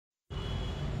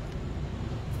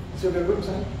So we're good,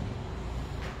 sir.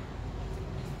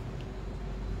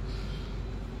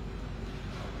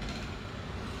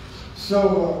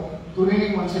 So, good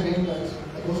evening once again, guys.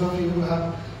 Those of you who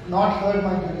have not heard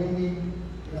my good evening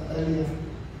earlier.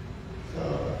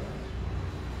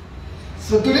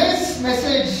 So today's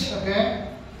message, okay,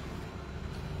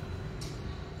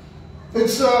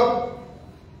 it's a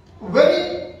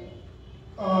very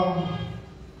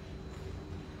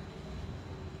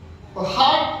a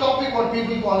hard topic, what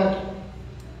people call it.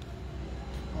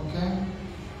 Okay,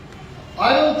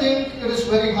 I don't think it is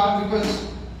very hard, because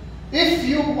if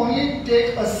you only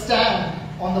take a stand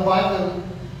on the Bible,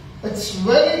 it's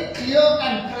very clear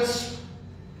and crisp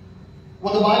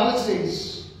what the Bible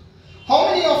says. How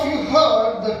many of you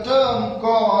heard the term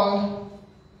called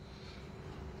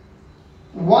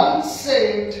once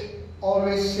saved,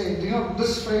 always saved? Do you know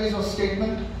this phrase or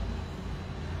statement?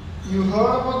 You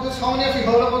heard about this? How many of you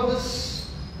heard about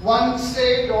this? Once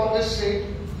saved, always saved.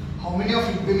 How many of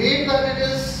you believe that it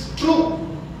is true?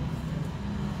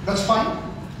 That's fine.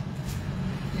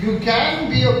 You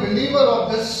can be a believer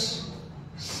of this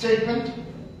statement.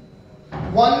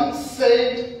 Once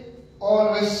saved,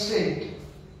 always saved.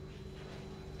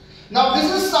 Now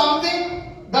this is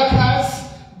something that has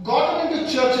gotten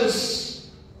into churches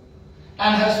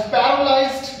and has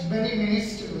paralyzed many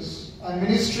ministers and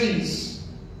ministries.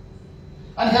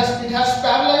 And it has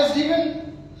paralyzed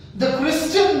even the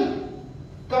Christian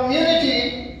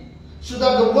community, so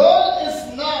that the world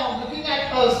is now looking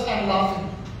at us and laughing.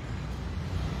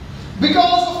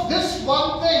 Because of this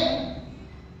one thing,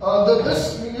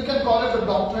 you can call it a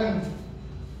doctrine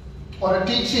or a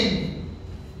teaching,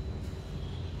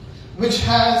 which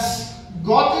has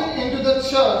gotten into the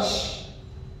church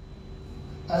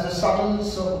as a subtle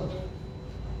serpent.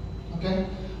 Okay?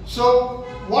 So,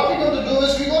 what we're going to do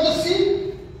is we're going to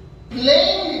see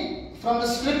plainly from the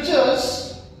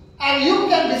scriptures, and you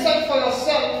can decide for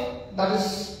yourself that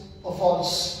is a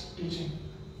false teaching.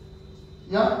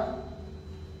 Yeah?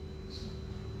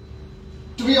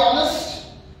 To be honest,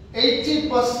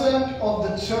 80% of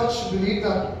the church believe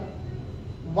that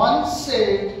once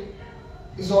saved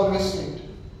is always saved.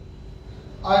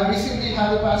 I recently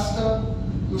had a pastor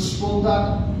who spoke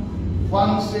that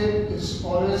once saved is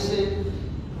always saved.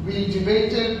 We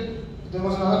debated, there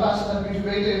was another pastor that we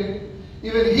debated.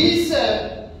 Even he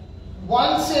said,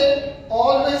 once saved,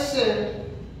 always saved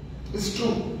is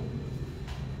true.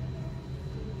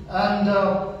 And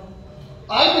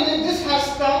I believe this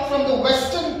has come from the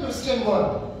Western Christian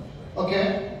world.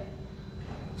 Okay?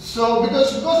 So,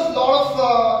 because of a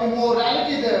lot of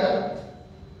immorality there,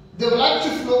 they would like to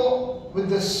flow with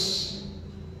this.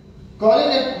 Calling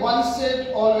it once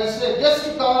saved, always saved. Just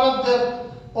to cover up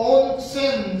their own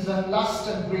sins and lust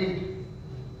and greed.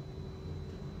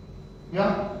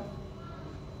 Yeah?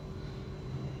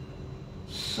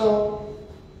 So,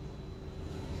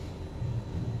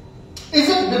 is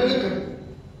it biblical?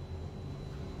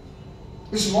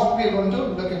 Is what we are going to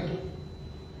look into.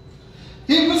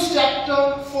 Hebrews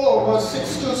chapter 4 verse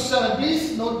 6 to 7.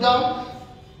 Please note down,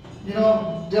 there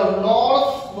are a lot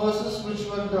of verses which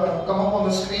will come up on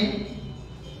the screen.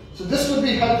 So this would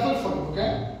be helpful for you,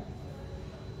 okay?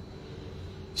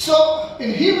 So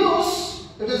in Hebrews,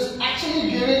 it is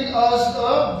actually giving us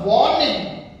a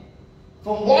warning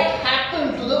from what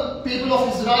happened to the people of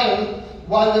Israel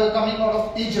while they were coming out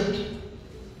of Egypt.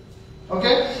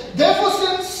 Okay? Therefore,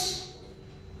 since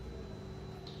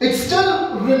it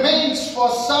still remains for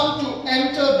some to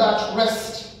enter that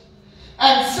rest,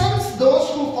 and since those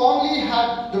who formerly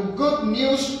had the good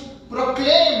news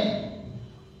proclaimed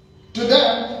to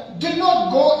them did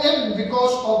not go in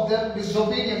because of their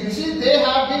disobedience. You see, they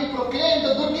have been proclaimed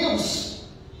the good news,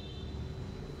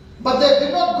 but they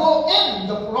did not go in.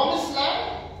 The promised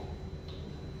land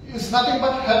is nothing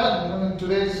but heaven. In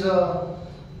today's,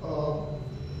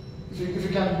 if you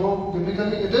can go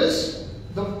biblically, it is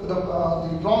the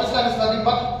promised land is nothing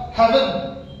but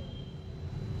heaven.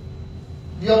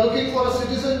 We are looking for a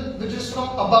citizen which is from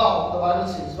above, the Bible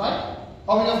says, right?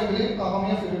 How many of you believe? How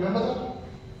many of you remember that?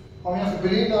 How many of you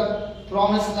believe that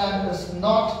promised land is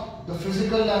not the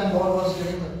physical land God was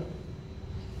giving them?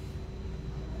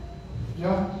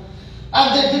 Yeah?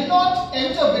 And they did not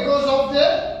enter because of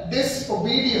their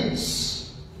disobedience.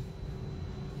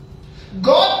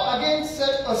 God again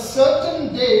set a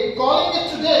certain day, calling it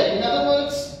today. In other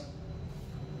words,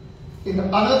 in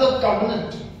another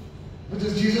covenant, which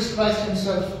is Jesus Christ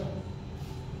himself.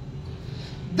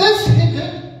 This he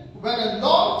did when a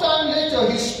long time later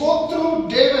he spoke through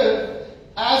David,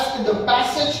 as in the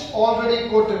passage already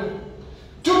quoted.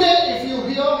 Today, if you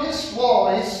hear his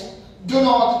voice, do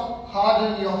not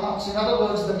harden your hearts. In other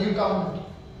words, the new covenant.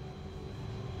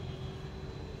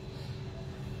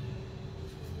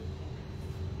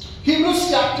 Hebrews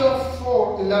chapter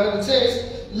 4:11 it says,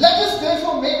 "Let us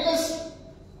therefore make us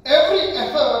every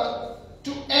effort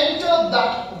to enter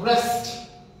that rest."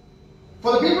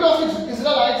 For the people of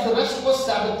Israelites, the rest was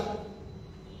Sabbath.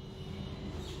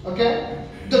 Okay?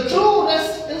 The true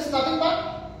rest is nothing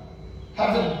but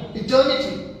heaven,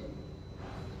 eternity.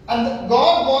 And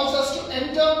God wants us to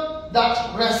enter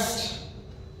that rest,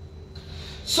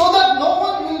 so that no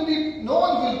one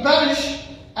will perish,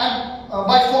 and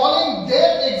by following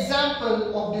their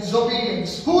example of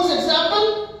disobedience. Whose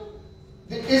example?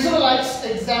 The Israelites'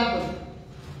 example.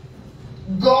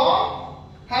 God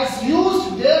has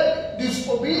used their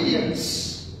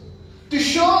disobedience to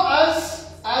show us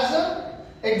as an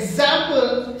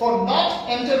example for not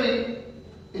entering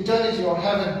eternity or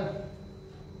heaven.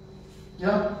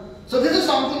 Yeah. So this is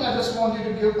something I just want you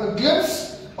to give a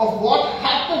glimpse of what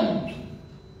happened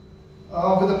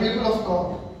with the people of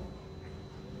God.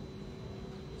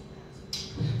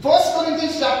 1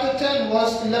 Corinthians chapter 10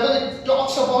 verse 11, it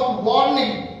talks about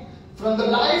warning from the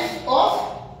life of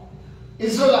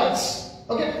Israelites.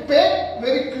 Okay, pay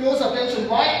very close attention.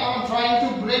 Why I'm trying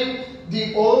to bring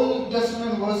the Old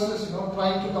Testament verses,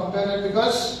 trying to compare it,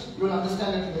 because you will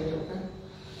understand it later. Okay.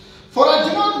 For I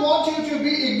do not want you to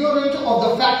be ignorant of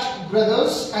the fact,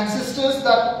 brothers and sisters,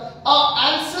 that our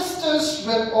ancestors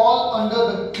were all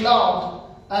under the cloud,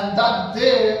 and that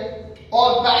they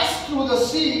all passed through the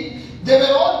sea. They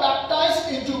were all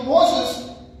baptized into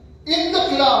Moses in the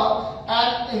cloud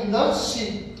and in the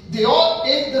sea. They all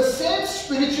ate the same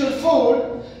spiritual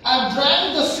food and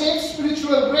drank the same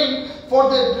spiritual drink, for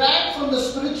they drank from the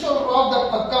spiritual rock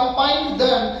that accompanied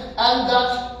them, and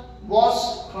that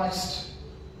was Christ.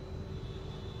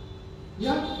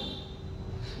 Yeah.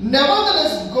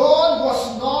 Nevertheless, God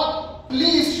was not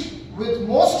pleased with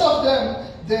most of them.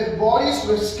 Their bodies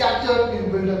were scattered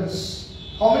in wilderness.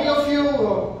 How many of you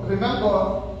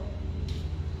remember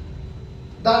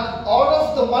that out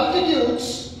of the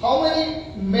multitudes, how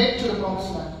many made to the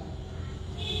promised land?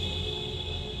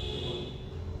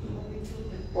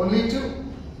 Only two.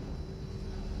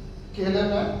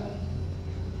 Caleb and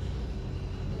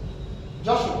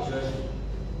Joshua.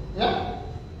 Yeah?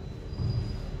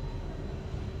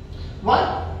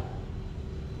 Why?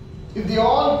 If they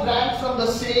all drank from the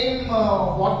same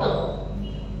water,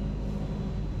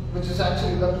 which is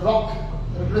actually the rock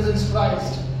that represents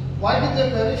Christ, why did they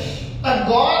perish? And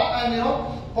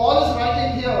Paul is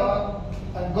writing here,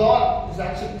 and God is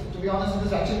actually, to be honest, it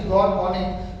is actually God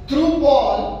warning through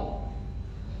Paul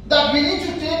that we need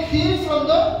to take heed from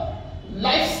the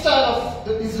lifestyle of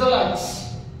the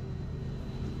Israelites.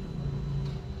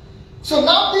 So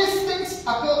now these things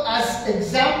occur as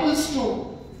examples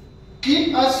to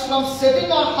keep us from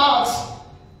setting our hearts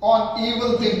on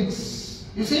evil things.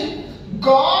 You see,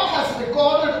 God has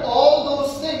recorded all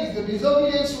those things, the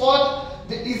disobedience what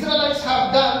the Israelites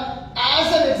have done,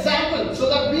 as an example, so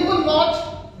that we will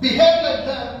not behave like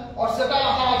them or set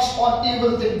our hearts on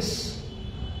evil things.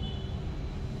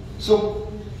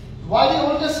 So, why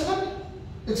the Old Testament?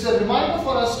 It's a reminder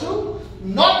for us to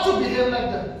not to behave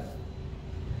like them.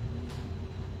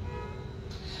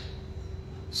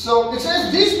 So it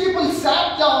says, these people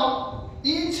sat down,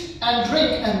 eat and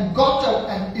drink, and got up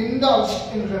and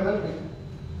indulged in revelry.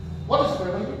 What is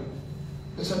revelry?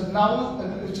 It's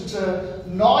a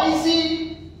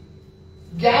noisy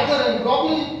gathering.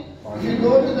 Probably if you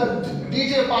go to the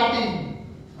DJ party,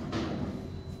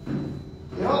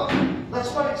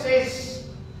 that's what it says.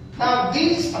 Now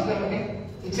these are the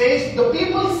it says the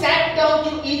people sat down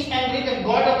to eat and drink and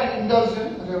got up and indulged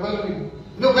in revelry.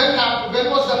 When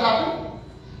was that happening?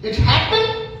 It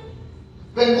happened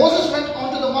when Moses went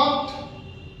onto the mount.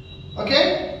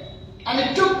 Okay? And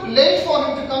it took late for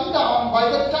him to come down. By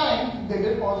that time, they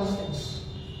did all these things.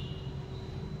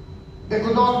 They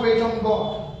could not wait on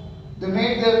God. They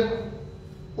made their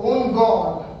own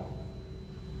God.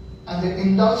 And they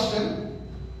indulged in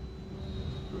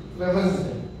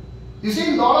revelry. You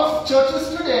see, a lot of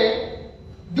churches today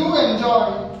do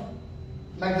enjoy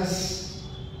like this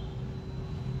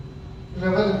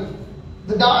revelry.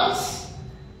 The dance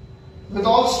with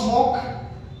all smoke,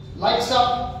 lights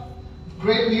up,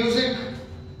 great music,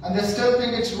 and they still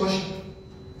think it's worship.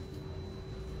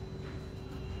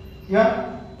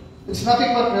 Yeah? It's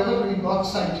nothing but revelry in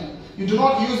God's sight. You do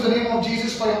not use the name of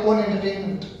Jesus for your own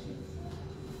entertainment.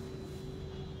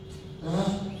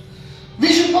 We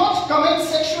should not commit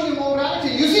sexual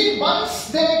immorality. You see, once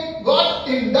they got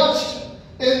indulged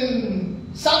in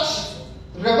such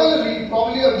revelry,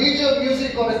 probably a DJ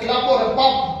music or a club or a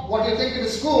pub, what you think in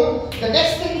school, the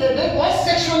next thing they did was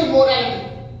sexual immorality.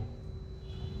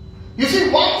 You see,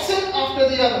 one sin after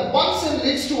the other. One sin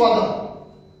leads to other.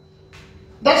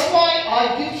 That's why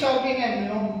I keep shouting,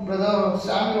 and Brother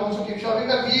Samuel also keeps shouting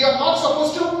that we are not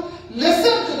supposed to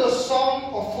listen to the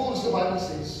song of fools, the Bible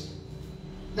says.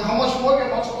 Then how much more we are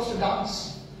not supposed to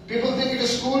dance. People think it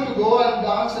is cool to go and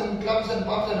dance in clubs and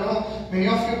pubs. I don't know, many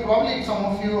of you, probably some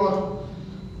of you or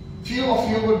few of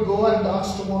you would go and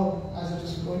dance tomorrow as it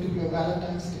is going to be a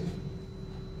Valentine's Day.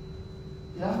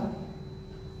 Yeah?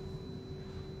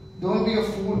 Don't be a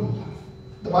fool.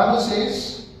 The Bible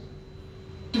says,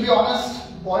 to be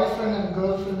honest, boyfriend and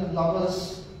girlfriend and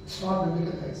lovers, it's not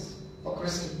biblical, guys, for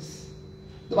Christians.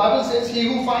 The Bible says, he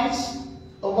who finds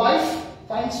a wife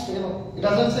finds favor. It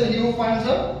doesn't say he who finds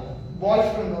a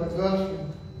boyfriend or a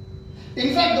girlfriend.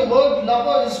 In fact, the word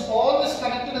lover is always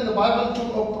connected in the Bible to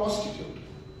a prostitute.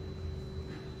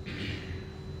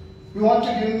 You want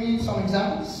to give me some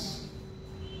examples?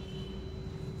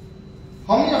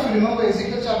 How many of you remember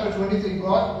Ezekiel chapter 23?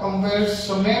 God compares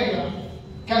Samaria.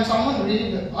 Can someone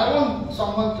read it? I want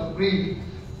someone to read.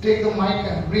 Take the mic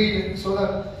and read it so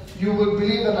that you will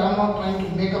believe that I am not trying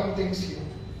to make up things here.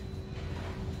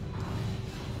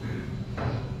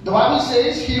 The Bible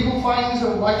says, he who finds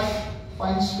a wife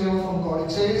finds favor from God.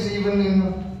 It says even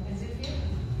in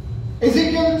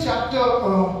Ezekiel chapter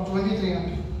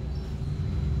 23.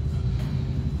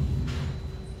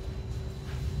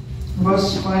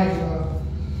 Verse 5.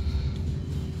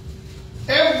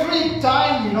 Every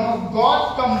time,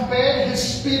 God compared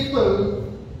his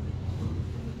people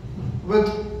with,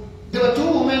 there were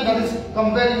two women that is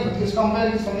comparing with. He's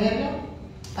comparing Samaria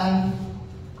and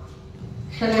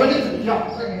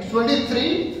 23,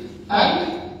 23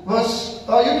 and verse, you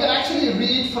can actually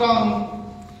read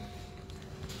from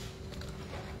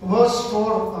verse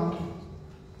 4.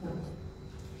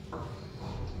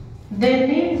 Their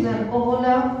names are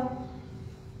Oholah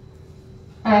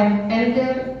and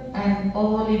Elder and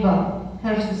Oholiba,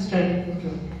 her sister.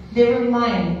 Okay. They were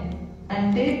mine,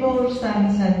 and they bore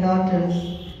sons and daughters.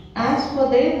 As for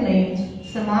their names,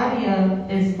 Samaria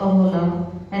is Oholah,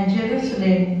 and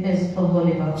Jerusalem is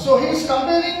Oholiba. So he is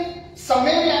comparing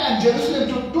Samaria and Jerusalem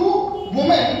to two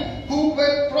women who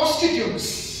were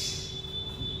prostitutes.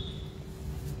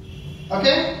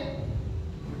 Okay?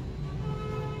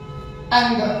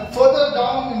 And further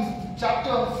down in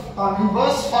in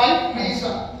verse 5, please.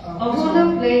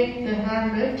 Oholah played the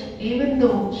harlot, even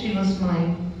though she was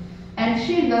mine, and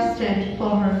she lusted for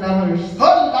her lovers.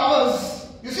 Her lovers,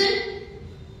 you see?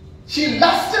 She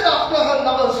lusted after her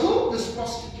lovers. Who? This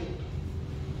prostitute.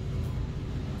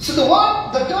 So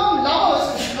the term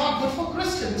lovers is not good for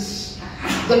Christians.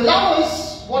 The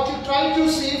lovers, what you try to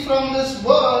see from this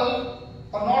world,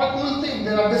 are not a cool thing.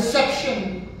 They are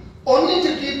deception. Only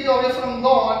to keep you away from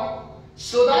God,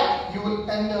 so that you will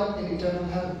end up in eternal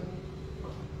hell.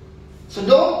 So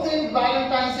don't think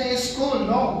Valentine's Day is cool.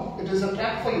 No, it is a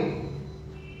trap for you.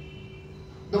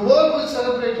 The world will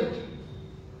celebrate it.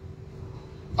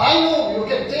 I know you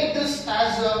can take this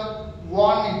as a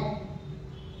warning.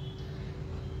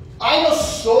 I know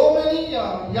so many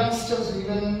youngsters,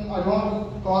 even I don't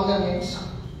want to call their names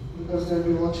because they'll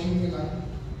be watching me live.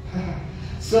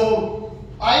 So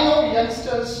I know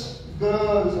youngsters,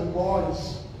 girls and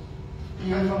boys,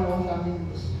 even from my own family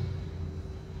members.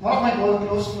 One of my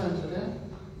close friends, okay?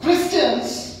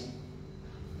 Christians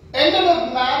ended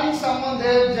up marrying someone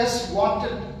they just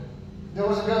wanted. There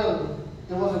was a girl.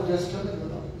 There was a just a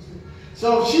girl, obviously.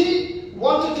 So she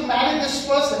wanted to marry this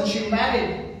person. She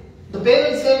married. The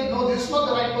parents said, no, this is not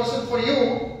the right person for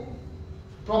you.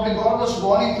 Probably God was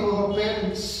warning through her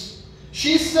parents.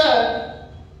 She said,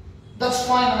 that's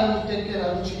fine, I will take care,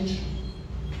 I will change.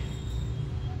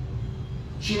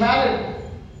 She married,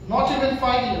 not even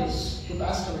 5 years, she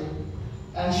passed away.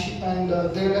 And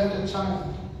they left a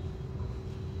child,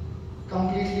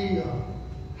 completely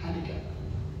handicapped.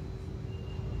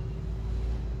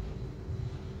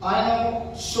 I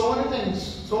know so many things,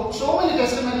 so many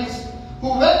testimonies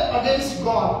who went against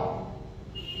God.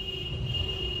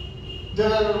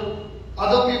 There are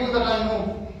other people that I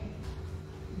know,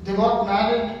 they got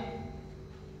married,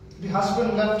 the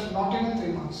husband left not even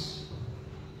 3 months.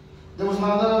 There was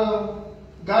another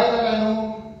guy that I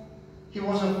know, he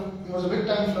was a big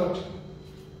time flirt.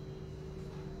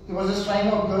 He was just trying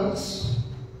out girls.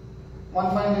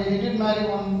 One fine day he did marry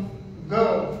one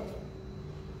girl.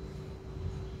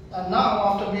 And now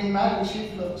after being married, she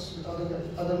flirts with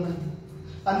other men.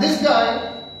 And this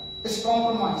guy is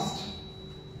compromised.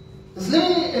 He's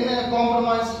living in a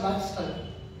compromised lifestyle.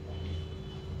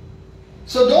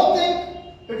 So don't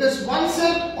think it is once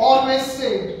saved, always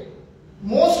saved.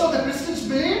 Most of the Christians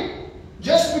believe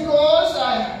just because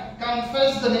I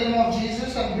confess the name of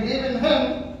Jesus and believe in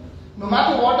Him, no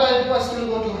matter what I do, I still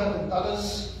go to heaven. That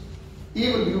is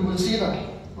evil. You will see that.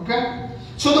 Okay?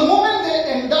 So the moment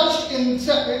they indulged in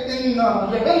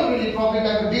revelry, probably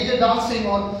like a DJ dancing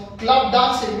or club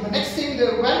dancing, the next thing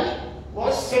they went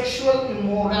was sexual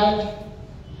immorality.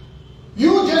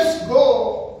 You just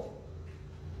go,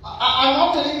 I'm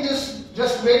not telling this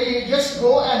just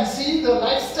go and see the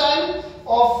lifestyle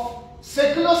of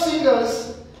secular singers.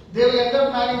 They will end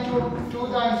up marrying two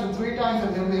times or three times,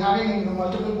 and they will be having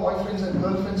multiple boyfriends and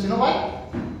girlfriends. You know why?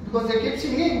 Because they keep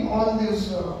singing all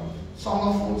these song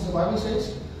of fools. The Bible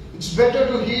says it's better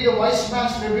to heed a wise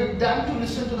man's rebuke than to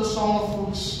listen to the song of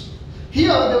fools.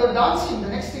 Here they were dancing. The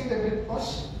next thing they did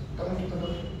was coming to the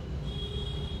Lord.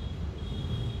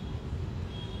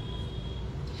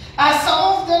 As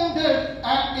some of them did,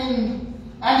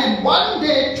 and in one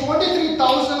day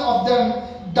 23,000 of them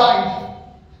died.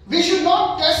 We should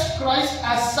not test Christ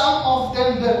as some of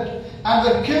them did and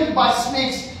were killed by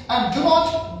snakes, and do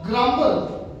not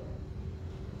grumble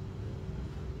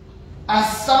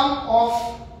as some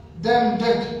of them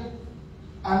did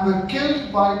and were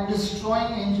killed by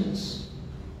destroying angels.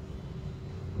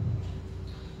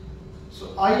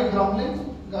 So are you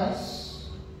grumbling, guys,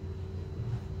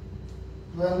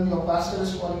 when your pastor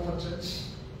is calling for church?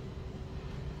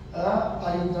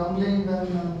 Are you grumbling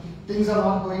when things are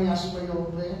not going as per your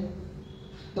way?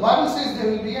 The Bible says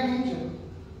there will be an angel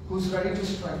who's ready to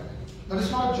strike. That is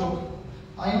not a joke.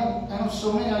 I know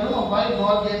so many. I don't know why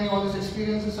God gave me all these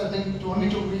experiences. I think only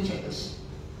to preach at this.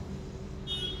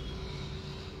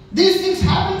 These things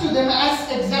happen to them as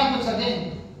examples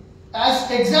again. As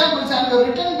examples, and were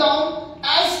written down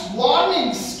as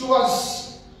warnings to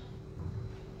us,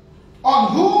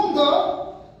 on whom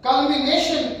the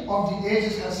culmination of the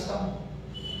ages has come.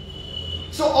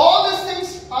 So all these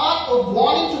things are a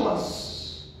warning to us.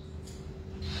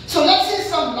 So let's see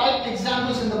some light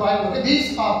examples in the Bible. Okay?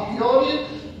 These are purely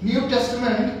New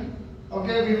Testament.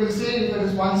 Okay, we will see if it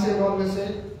is once saved, always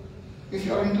saved. If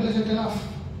you are intelligent enough,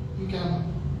 you can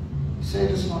say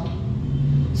it is not.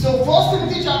 So 1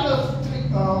 Timothy chapter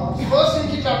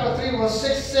 3 verse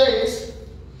 6 says,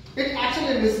 it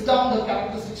actually lists down the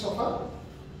characteristics of a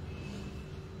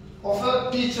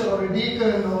teacher or a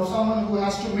deacon or someone who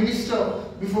has to minister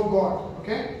before God.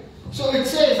 Okay? So it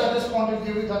says, I just want to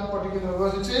give you that particular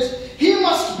verse. It says, he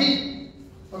must be,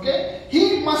 okay?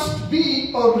 He must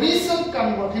be a recent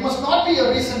convert. He must not be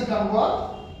a recent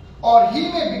convert, or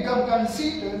he may become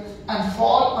conceited and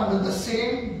fall under the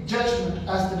same judgment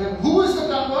as the devil. Who is the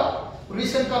convert?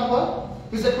 Recent convert?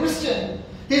 He's a Christian.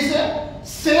 He's a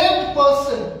saved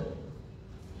person.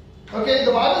 Okay,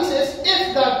 the Bible says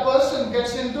if that person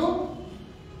gets into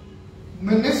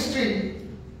ministry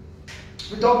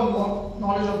without the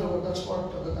knowledge of the word, that's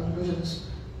what the conclusion is.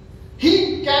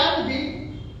 He can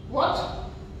be what?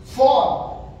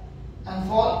 Fall. And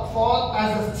fall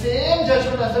as the same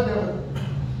judgment as the devil.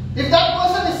 If that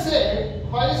person is saved,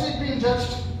 why is it being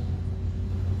judged?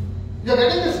 You are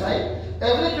getting this, right?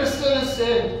 Every Christian is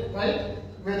saved, right?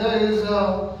 Whether he is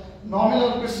a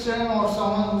nominal Christian or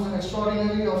someone who's an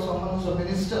extraordinary or someone who's a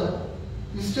minister,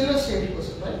 he's still a saved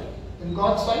person, right? In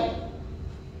God's sight,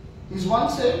 he's one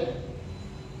saved.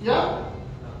 Yeah?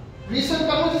 Recent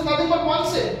convert is nothing but one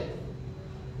saved.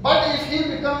 But if he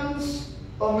becomes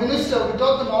a minister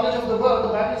without the knowledge of the word, the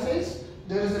Bible says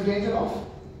there is a danger of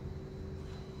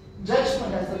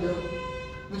judgment as the devil.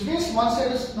 Which means one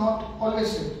saved is not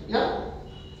always saved. Yeah?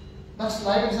 That's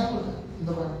live example there in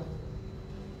the Bible.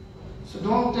 So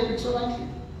don't take it so lightly.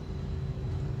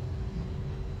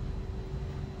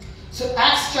 So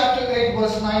Acts chapter 8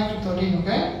 verse 9 to 13,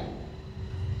 okay?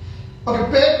 Okay,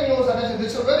 pay close attention.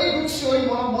 It's a very good story,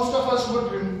 most of us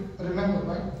would remember,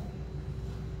 right?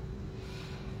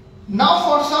 Now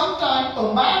for some time,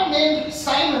 a man named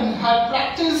Simon had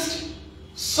practiced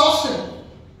sorcery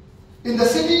in the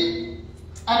city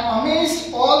and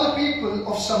amazed all the people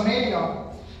of Samaria.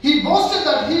 He boasted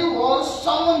that he was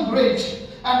someone great,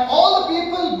 and all the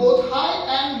people, both high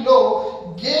and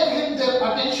low, gave him their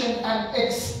attention and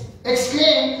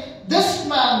exclaimed, "This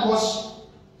man was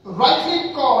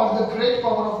rightly called the great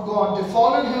power of God." They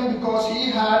followed him because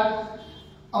he had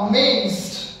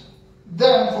amazed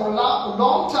them for a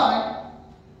long time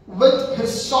with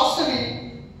his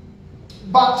sorcery.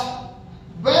 But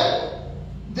when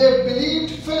they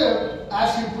believed Philip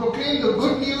as he proclaimed the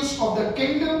good news of the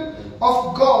kingdom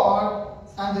of God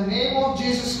and the name of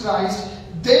Jesus Christ,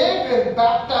 they were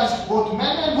baptized, both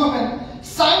men and women.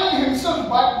 Simon himself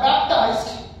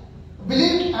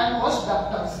believed and was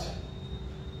baptized.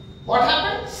 What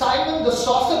happened? Simon the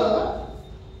sorcerer,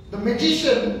 the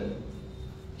magician,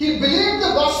 he believed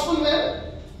the gospel when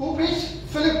who preached?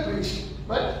 Philip preached,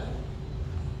 right?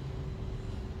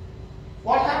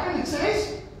 What happened? It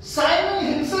says Simon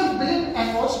himself believed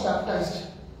and was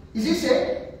Is he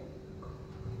saved?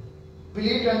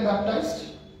 Believed and baptized?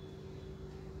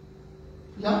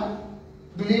 Yeah?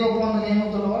 Believe upon the name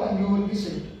of the Lord and you will be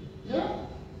saved. Yeah?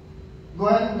 Go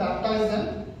and baptize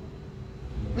them.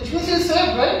 Which means he's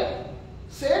saved, right?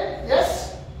 Saved?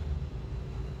 Yes?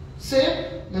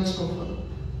 Saved? Let's go further.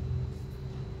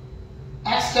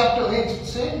 Acts chapter 8,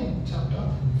 same chapter,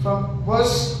 from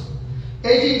verse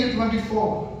 18 to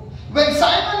 24. When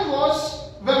Simon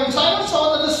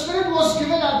saw that the Spirit was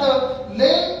given at the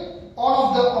laying on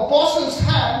of the apostles'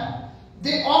 hand,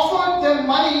 they offered them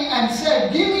money and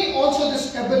said, "Give me also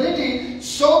this ability,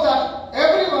 so that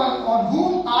everyone on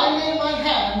whom I lay my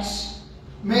hands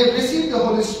may receive the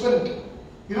Holy Spirit."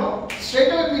 You know,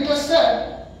 straight away Peter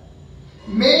said,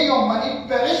 "May your money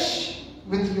perish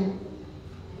with you."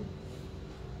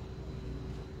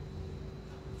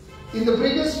 In the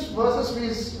previous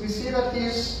verses, we see that he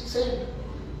is saved.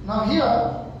 Now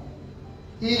here,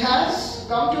 he has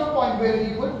come to a point where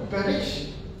he would perish.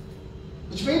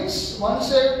 Which means, once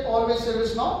saved, always saved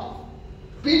is not.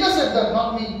 Peter said that,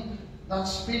 not me.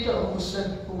 That's Peter who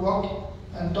said, who walked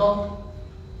and talked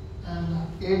and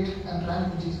ate and ran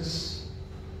with Jesus.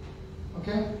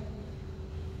 Okay?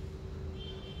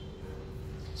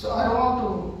 So I don't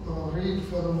want to read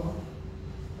furthermore.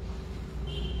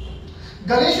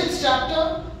 Galatians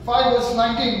chapter 5 verse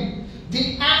 19.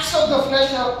 The acts of the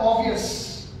flesh are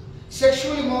obvious: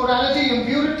 sexual immorality,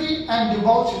 impurity and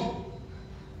debauchery,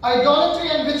 idolatry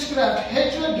and witchcraft,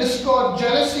 hatred, discord,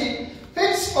 jealousy,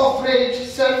 fits of rage,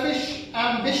 selfish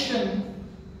ambition,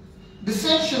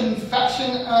 dissension,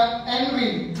 faction,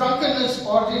 envy, drunkenness,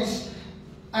 orgies,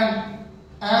 and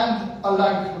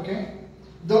alike. Okay?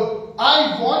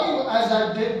 I warn you as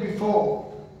I did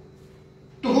before.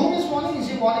 To whom is warning? Is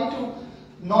he warning to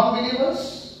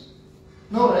non-believers?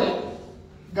 No, right?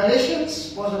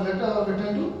 Galatians was a letter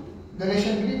written to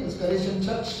Galatian believers, Galatian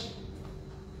church.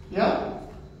 Yeah?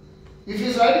 If he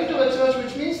is writing to a church,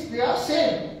 which means they are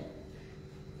saved.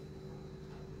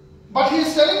 But he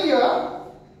is telling here,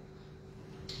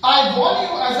 I warn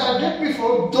you as I did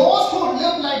before, those who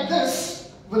live like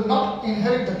this will not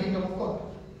inherit the kingdom of God.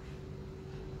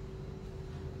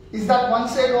 Is that one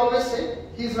saved, always saved?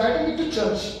 He is writing it to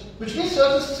church, which means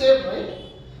church is saved, right?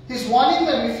 He is warning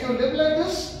them, if you live like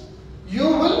this, you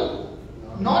will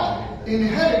not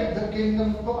inherit the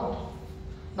kingdom of God.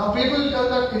 Now people tell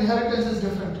that inheritance is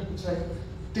different. It's like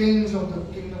things of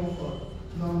the kingdom of God.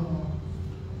 No.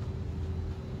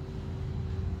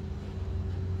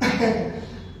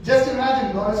 Just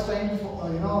imagine God is trying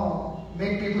to,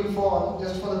 make people fall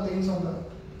just for the things on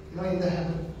the, in the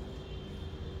heaven.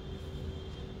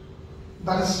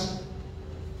 That is,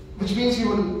 which means you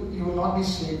will not be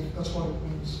saved. That's what it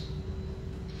means.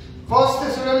 1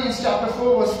 Thessalonians chapter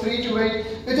 4 verse 3 to 8.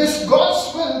 It is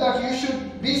God's will that you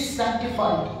should be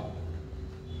sanctified,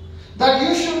 that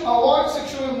you should avoid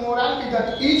sexual immorality,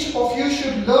 that each of you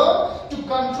should learn to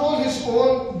control his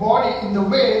own body in the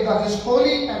way that is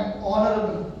holy and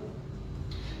honorable,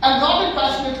 and not in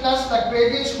passionate lust like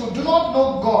pagans who do not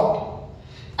know God,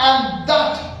 and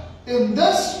that in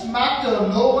this matter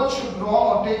no one should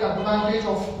wrong or take advantage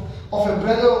of a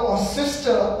brother or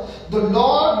sister. The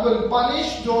Lord will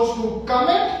punish those who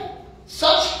commit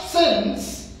such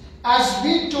sins, as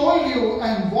we told you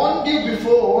and warned you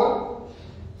before.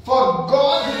 For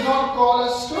God did not call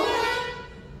us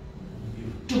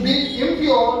to be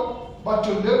impure, but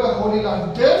to live a holy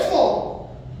life. Therefore,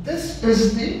 this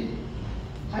is the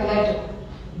highlighter.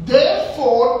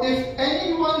 Therefore, if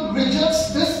anyone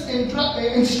rejects this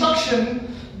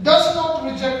instruction, does not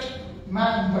reject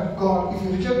man but God. If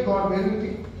you reject God, where will you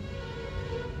be?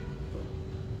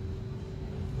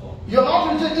 You're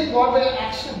not rejecting God by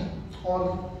action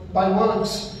or by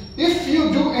words. If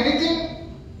you do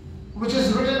anything which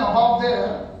is written above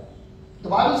there, the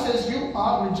Bible says you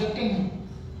are rejecting Him.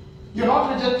 You're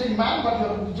not rejecting man, but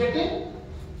you're rejecting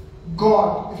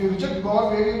God. If you reject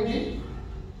God, where will you be?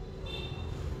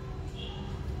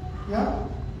 Yeah?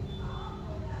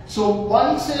 So,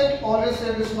 once saved, always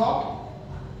saved is not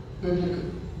biblical.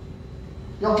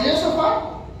 You're clear so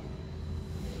far?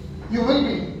 You will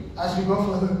be as we go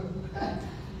further.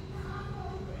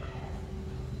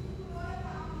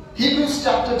 Hebrews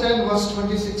chapter 10 verse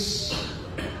 26.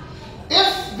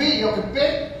 If we,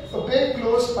 pay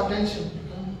close attention.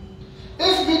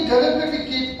 If we deliberately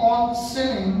keep on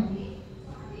sinning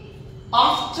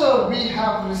after we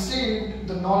have received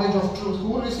the knowledge of truth.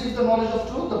 Who receives the knowledge of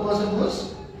truth? The person who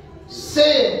is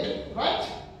saved. Right?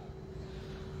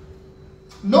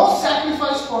 No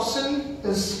sacrifice for sin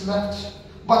is left,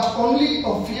 but only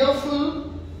a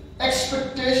fearful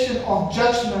expectation of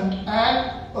judgment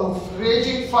and of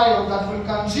raging fire that will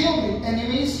consume the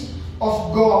enemies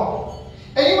of God.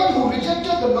 Anyone who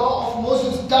rejected the law of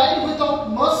Moses died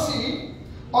without mercy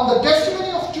on the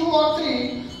testimony of 2 or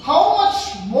 3. How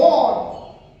much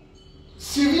more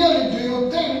severely do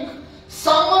you think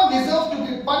someone deserves to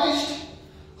be punished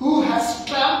who has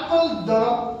trampled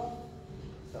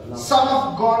the Son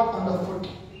of God underfoot?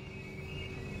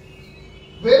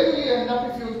 Where will you end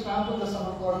up if you trample the Son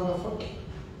of God underfoot?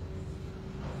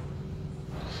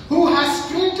 Who has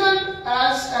treated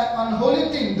as an unholy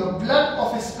thing the blood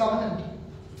of his covenant.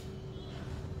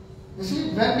 You see,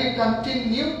 when we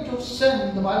continue to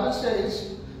sin, the Bible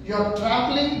says, you are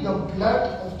trampling the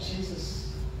blood of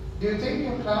Jesus. Do you think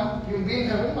you'll be in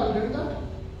heaven while doing that?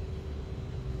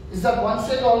 Is that once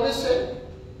said, always said?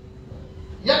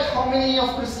 Yet how many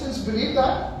of Christians believe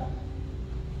that?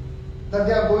 That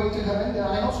they are going to heaven?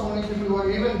 I know so many people who have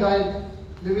even died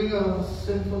living a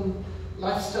sinful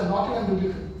lifestyle, not even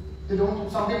biblical.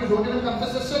 Some people don't even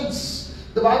confess their sins.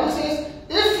 The Bible says,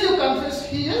 if you confess,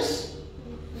 He is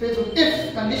faithful.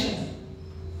 If, condition.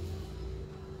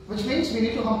 Which means we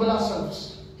need to humble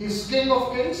ourselves. He is King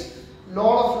of Kings,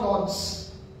 Lord of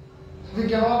Lords. We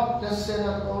cannot just say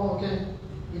that, oh okay,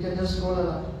 we can just go like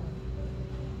that.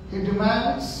 He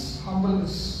demands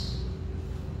humbleness.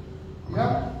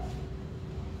 Yeah?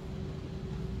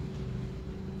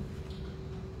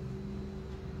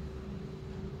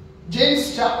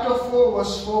 James chapter 4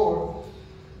 verse 4.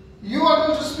 You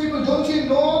adulterous people, don't you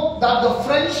know that the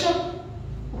friendship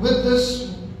with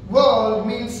this world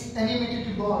means enmity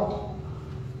to God?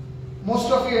 Most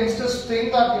of you youngsters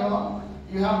think that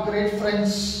you have great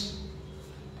friends.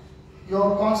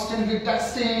 You're constantly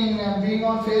texting and being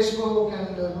on Facebook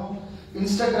and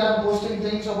Instagram posting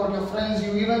things about your friends.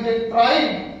 You even take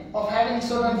pride of having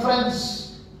certain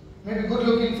friends. Maybe good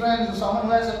looking friends or someone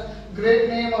who has a great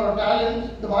name or a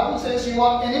talent. The Bible says you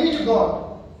are enemy to God.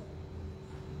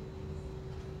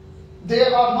 They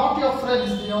are not your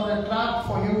friends, they are a trap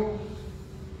for you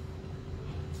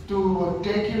to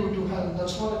take you to hell.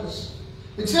 That's what it is.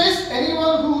 It says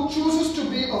anyone who chooses to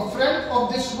be a friend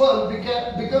of this world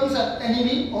becomes an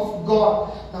enemy of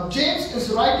God. Now James is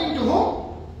writing to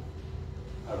whom?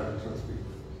 Adulterous people.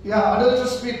 Yeah,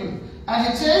 adulterous people.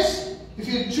 And it says if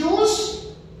you choose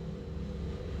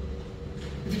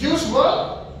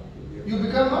world, you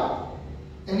become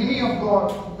an enemy of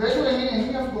God. Where do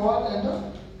enemy of God end up?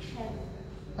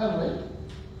 Hell, right?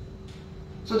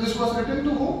 So this was written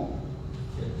to whom?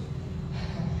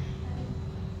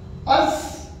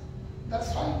 Us.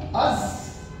 That's right.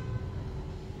 Us.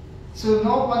 So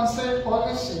no one said,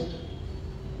 always said.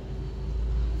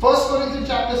 1 Corinthians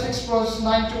chapter 6 verse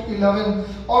 9 to 11.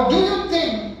 Or do you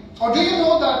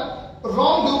know that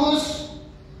wrongdoers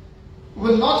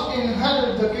will not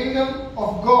inherit the kingdom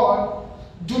of God?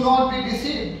 Do not be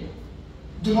deceived.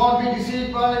 Do not be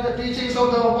deceived by the teachings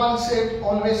of the once saved,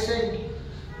 always saved.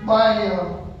 By,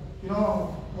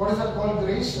 what is that called?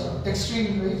 Grace?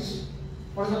 Extreme grace.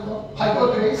 What is that called?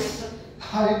 Hyper grace.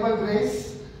 Hyper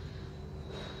grace.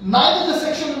 Neither the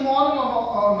sexual immoral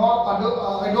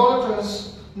nor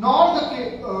idolaters, nor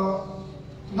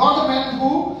the men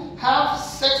who have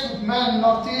sex with men,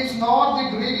 nor thieves, nor the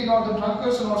greedy, nor the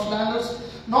drunkards, nor slanderers,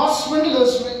 nor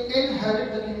swindlers will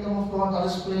inherit the kingdom of God. That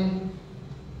is plain.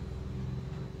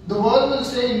 The world will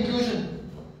say inclusion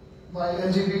by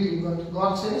LGBT, but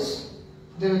God says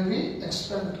they will be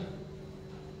expelled.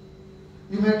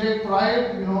 You may take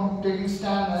pride, taking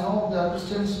stand. I know there are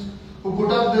Christians who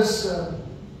put up this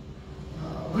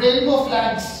rainbow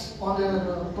flags on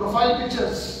their profile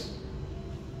pictures,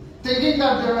 thinking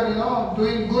that they were,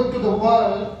 doing good to the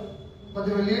world, but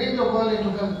they were leading the world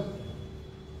into hell.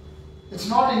 It's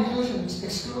not inclusion, it's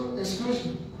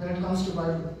exclusion when it comes to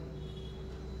Bible.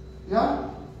 Yeah?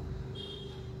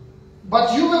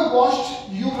 But you were washed,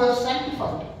 you were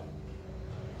sanctified.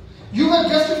 You were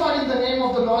justified in the name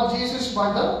of the Lord Jesus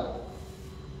by the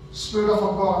Spirit of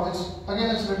our God.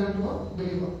 It's written to a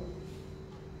believer.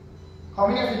 How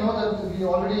many of you know that we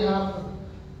already have,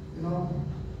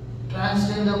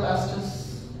 transgender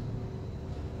pastors?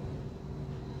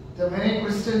 There are many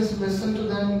Christians who listen to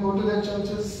them, go to their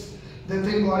churches. They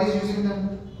think God is using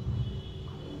them.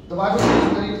 The Bible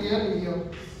says very clearly here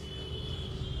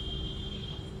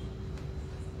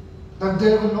that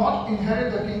they will not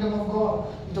inherit the kingdom of God.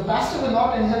 If the pastor will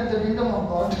not inherit the kingdom of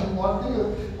God, then what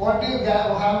do you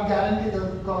have guaranteed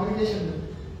the congregation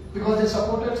with? Because they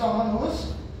supported someone who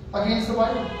is against the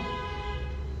Bible.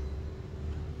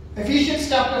 Ephesians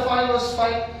chapter 5 verse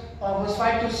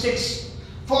 5 to 6.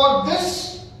 For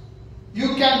this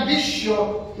you can be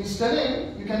sure. He's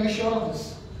telling you can be sure of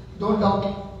this. Don't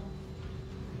doubt.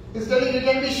 He's telling you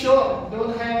can be sure.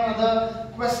 Don't have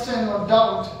another question or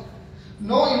doubt.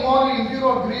 No immoral, impure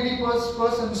or greedy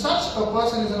person, such a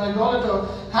person is an idolater,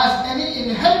 has any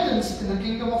inheritance in the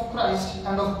kingdom of Christ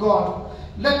and of God.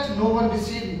 Let no one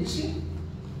deceive you. You see?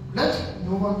 Let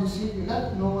no one deceive you.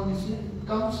 Let no one deceive you. It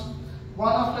comes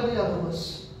one after the other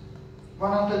verse.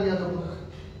 One after the other book.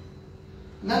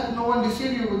 Let no one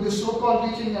deceive you with this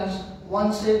so-called teaching as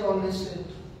once saved, always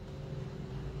saved.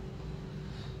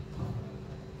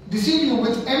 Deceive you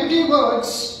with empty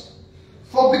words.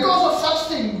 For because of such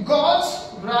things,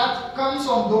 God's wrath comes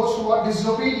on those who are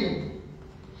disobedient.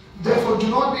 Therefore, do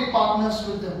not be partners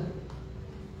with them.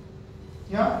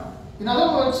 Yeah? In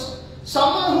other words,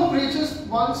 someone who preaches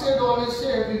once saved, always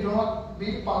saved, we do not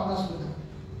be partners with them.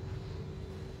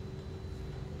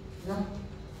 Yeah?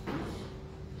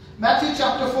 Matthew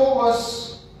chapter 4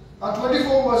 verse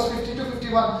 24 verse 50 to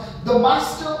 51. The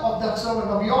master of that servant.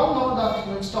 Now we all know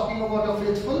that it's talking about a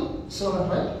faithful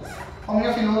servant, right? How many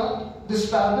of you know that? This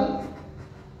parable?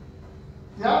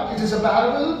 Yeah, it is a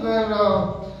parable where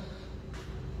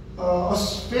a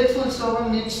faithful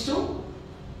servant needs to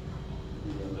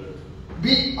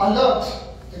be alert.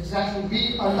 Exactly,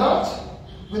 be alert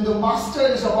when the master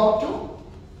is about to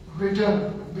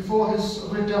return, before his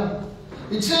return.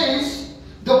 It says,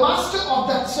 the master of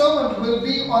that servant will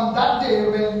be on that day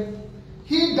when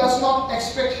he does not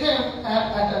expect him and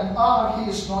at an hour he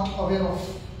is not aware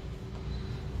of.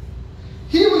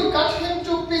 He will cut him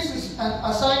to pieces and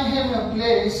assign him a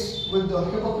place with the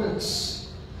hypocrites,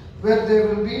 where there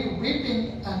will be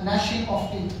weeping and gnashing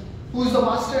of teeth. Who is the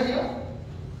master here?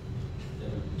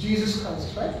 Jesus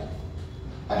Christ, right?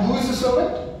 And who is the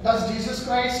servant? Does Jesus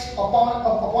Christ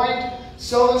appoint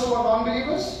servants who are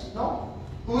non-believers? No.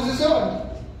 Who is the servant?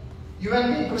 You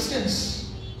and me,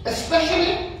 Christians.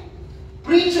 Especially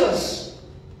preachers.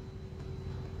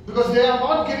 Because they are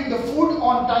not getting the food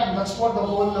on time. That's what the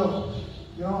whole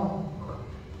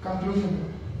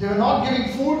conclusion. They are not giving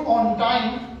food on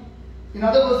time. In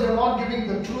other words, they are not giving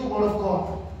the true word of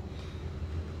God.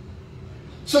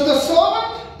 So the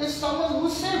servant is someone who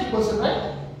is saved person,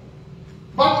 right?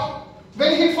 But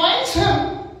when he finds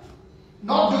him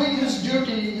not doing his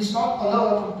duty, he is not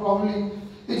alert, probably.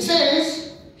 It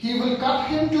says he will cut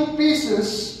him to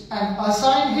pieces and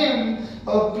assign him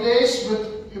a place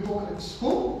with hypocrites.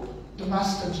 Who? The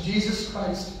Master, Jesus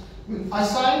Christ, will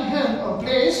assign him a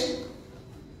place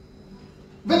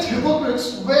with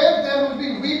hypocrites where there will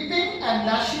be weeping and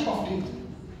gnashing of teeth.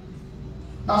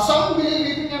 Now some believe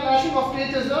weeping and gnashing of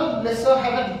teeth is a lesser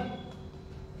heaven.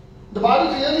 The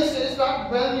Bible clearly says that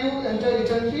when you enter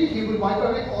eternity, He will wipe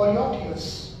away all your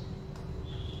tears.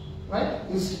 Right?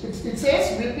 It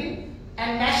says weeping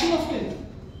and gnashing of teeth.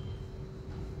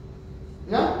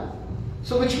 Yeah?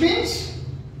 So which means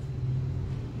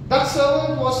that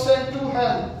servant was sent to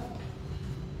hell.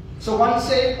 So once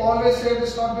saved, always saved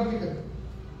is not biblical.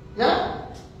 Yeah?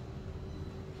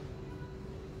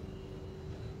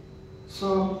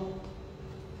 So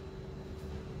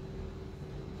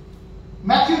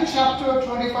Matthew chapter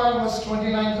 25 verse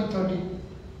 29 to 30.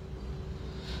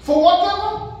 For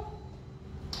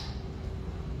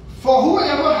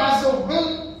whoever has a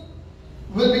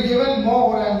will be given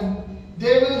more, and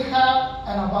they will have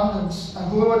an abundance. And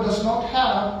whoever does not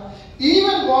have,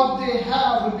 even what they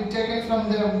have will be taken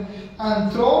from them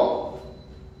and throw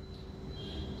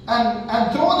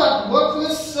that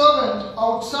worthless servant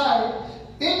outside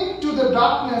into the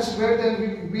darkness where there will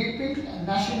be weeping and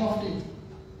gnashing of teeth.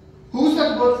 Who's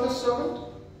that worthless servant?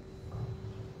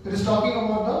 It is talking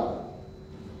about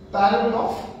the parable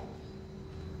of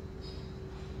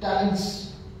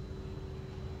talents.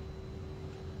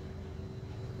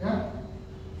 Yeah?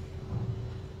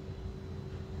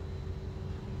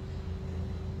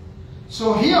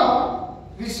 So here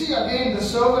we see again the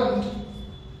servant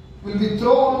will be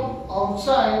thrown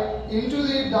outside into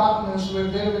the darkness where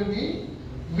there will be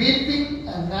weeping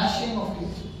and gnashing of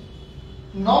teeth.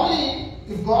 Normally,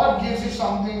 if God gives you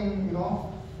something,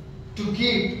 to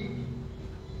keep,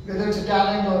 whether it's a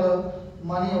talent or a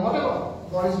money or whatever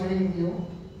God is giving you,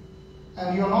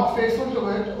 and you are not faithful to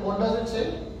it, what does it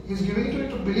say? He's giving it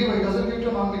to a believer. He doesn't give it to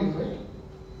a non-believer, right?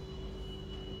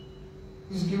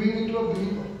 He's giving it to a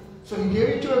believer. So he gave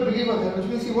it to a believer there, which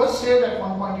means he was saved at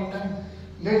one point in time.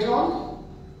 Later on,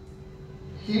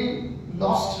 he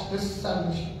lost his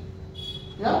salvation.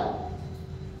 Yeah?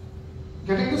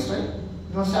 Getting this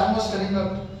right? Sam was telling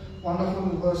that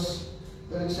wonderful verse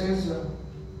where it says,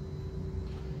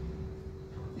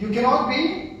 you cannot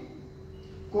be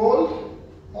cold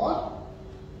or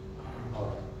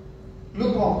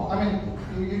lukewarm. I mean,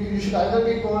 you should either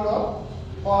be cold or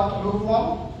hot,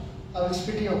 lukewarm. I will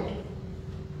spit you out.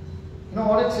 You know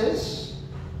what it says?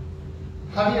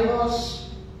 Have you ever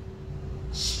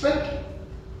spit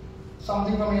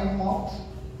something from your mouth?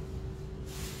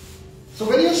 So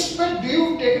when you spit, do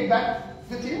you take it back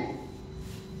with you?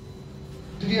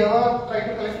 Did you ever try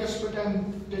to collect your spit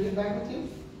and take it back with you?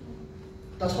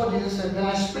 That's what Jesus said. When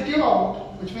I spit you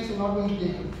out, which means you're not going to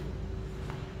take it.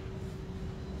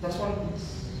 That's what it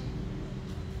means.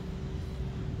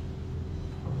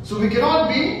 So we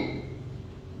cannot be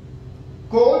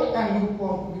cold and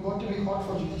lukewarm. We got to be hot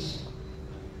for Jesus.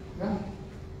 Yeah?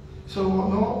 So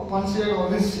no, once here,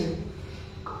 always say.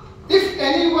 If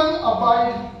anyone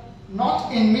abide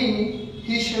not in me,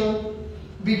 he shall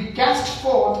be cast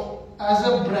forth as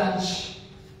a branch,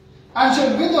 and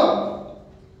shall wither,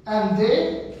 and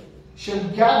they shall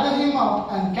gather him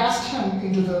up and cast him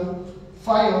into the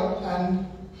fire, and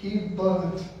he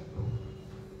burneth.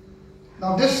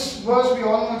 Now this verse we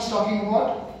all know it's talking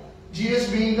about Jesus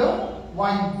being the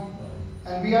vine,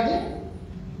 and we are the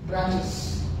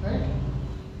branches, right?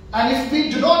 And if we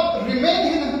do not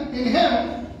remain in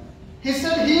him, he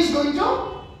said he is going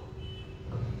to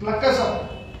pluck us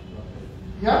up,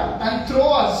 yeah, and throw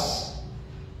us.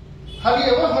 Have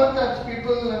you ever heard that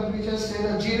people and preachers say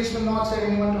that Jesus will not send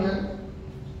anyone to hell?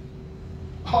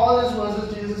 All these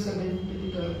verses Jesus is sending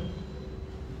people to hell.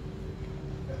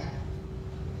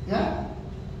 Yeah?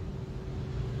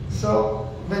 So,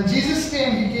 when Jesus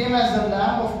came, he came as the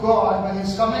Lamb of God. When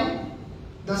he's coming,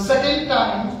 the second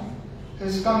time,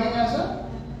 he's coming as a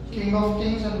King of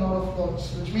Kings and Lord of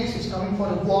Lords, which means he's coming for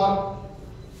a war.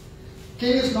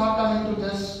 King is not coming to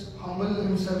just humble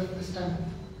himself this time.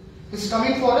 He's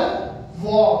coming for a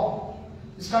war.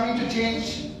 He's coming to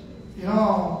change,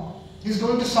 he's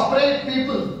going to separate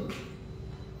people.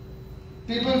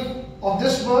 People of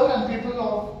this world and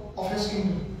people of his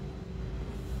kingdom.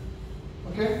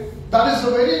 Okay? That is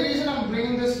the very reason I'm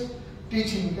bringing this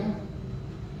teaching. Okay?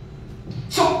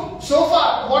 So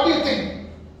far, what do you think?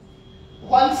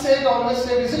 Once saved, always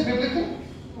saved. Is it biblical?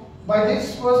 By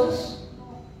these verses?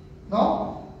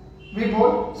 No? We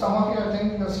both, some of you I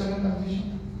think are still in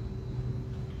confusion.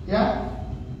 Yeah?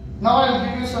 Now I'll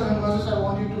give you certain verses I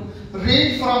want you to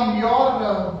read from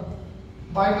your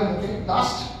Bible. Okay?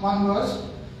 Last one verse.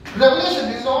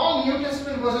 Revelation, these are all New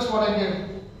Testament verses what I gave.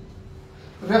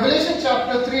 Revelation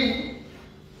chapter 3.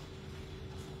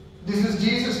 This is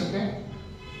Jesus, okay?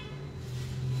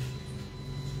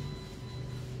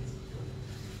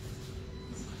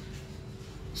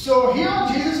 So here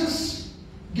Jesus is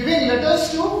giving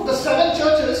letters to the 7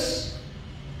 churches,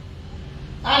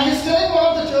 and he's telling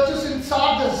one of the churches in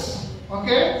Sardis,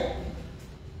 okay?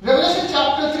 Revelation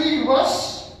chapter 3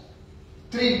 verse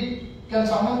 3. Can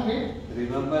someone read?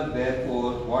 Remember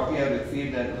therefore what ye have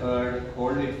received and heard,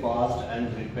 hold it fast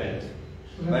and repent.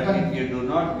 But if you do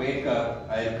not wake up,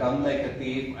 I will come like a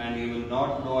thief, and you will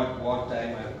not know at what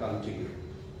time I have come to you.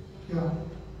 Yeah.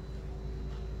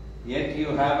 Yet you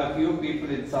have a few people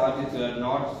in Sardis who are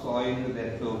not soiled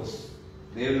their clothes.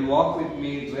 They will walk with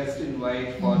me dressed in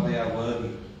white, for they are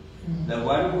worthy. The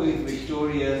one who is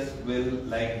victorious will,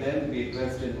 like them, be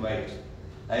dressed in white.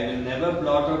 I will never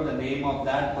blot out the name of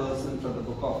that person from the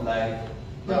book of life,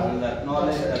 but will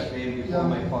acknowledge that name before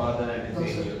my Father and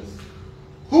his angels.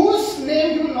 Whose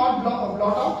name he will not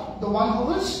blot out? The one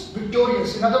who is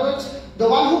victorious. In other words, the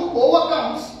one who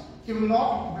overcomes, he will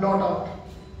not blot out.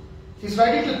 He's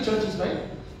writing to the churches, right?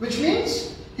 Which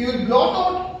means he will blot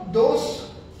out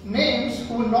those names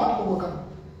who will not overcome.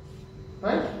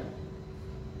 Right?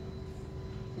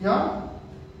 Yeah?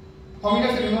 How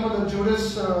many of you remember that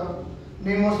Judas'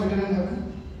 name was written in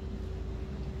heaven?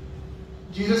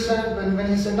 Jesus said when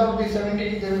he sent out the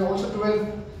 70, there were also 12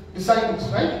 disciples,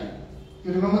 right?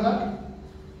 You remember that?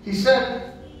 He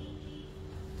said,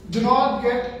 do not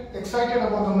get excited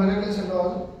about the miracles and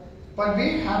all, but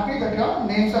be happy that your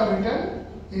names are written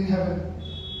in heaven.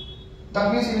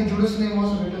 That means even Judas' name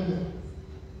was written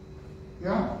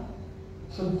there. Yeah?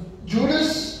 So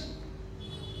Judas'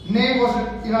 name was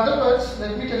written. In other words,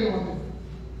 let me tell you one thing.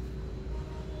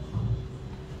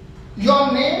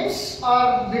 Your names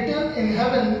are written in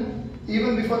heaven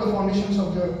even before the foundations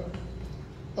of the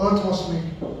earth was made.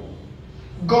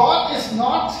 God is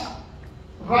not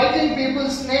writing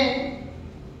people's name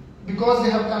because they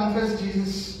have confessed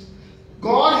Jesus.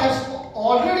 God has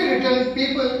already written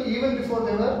people even before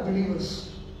they were believers.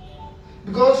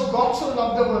 Because God so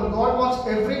loved the world, God wants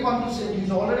everyone to save.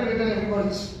 He's already written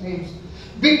everybody's names.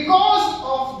 Because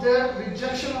of their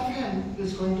rejection of Him,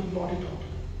 He's going to blot it out.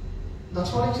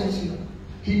 That's what it says here.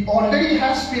 He already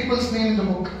has people's name in the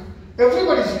book.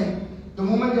 Everybody's name. The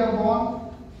moment they are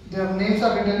born, their names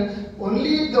are written.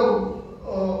 Only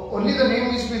the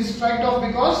name is been struck off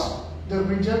because they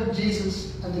reject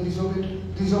Jesus and they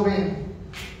disobey him.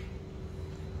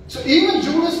 So even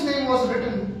Judas' name was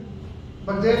written,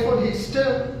 but therefore he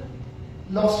still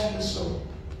lost his soul.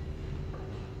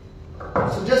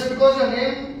 So just because your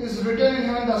name is written in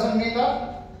heaven doesn't mean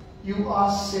that you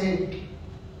are saved.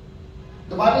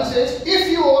 The Bible says, if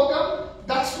you overcome,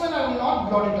 that's when I will not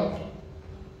blot it out.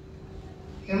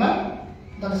 Amen?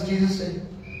 That is Jesus saying.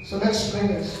 So let's pray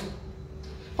this.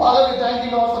 Father, we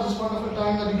thank you, Lord, for this wonderful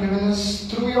time that you've given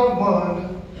us through your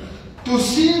word to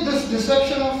see this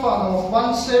deception of Father of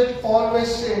once saved,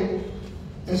 always saved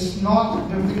is not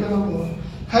biblical word.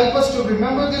 Help us to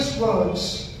remember these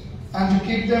words and to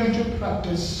keep them into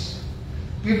practice.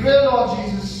 We pray, Lord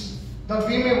Jesus, that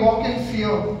we may walk in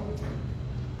fear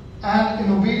and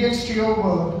in obedience to your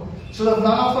word, so that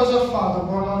none of us, O Father,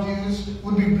 God, Lord Jesus,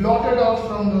 would be blotted out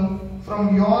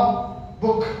from your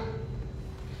book.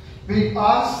 We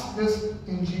ask this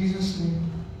in Jesus'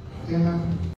 name. Amen.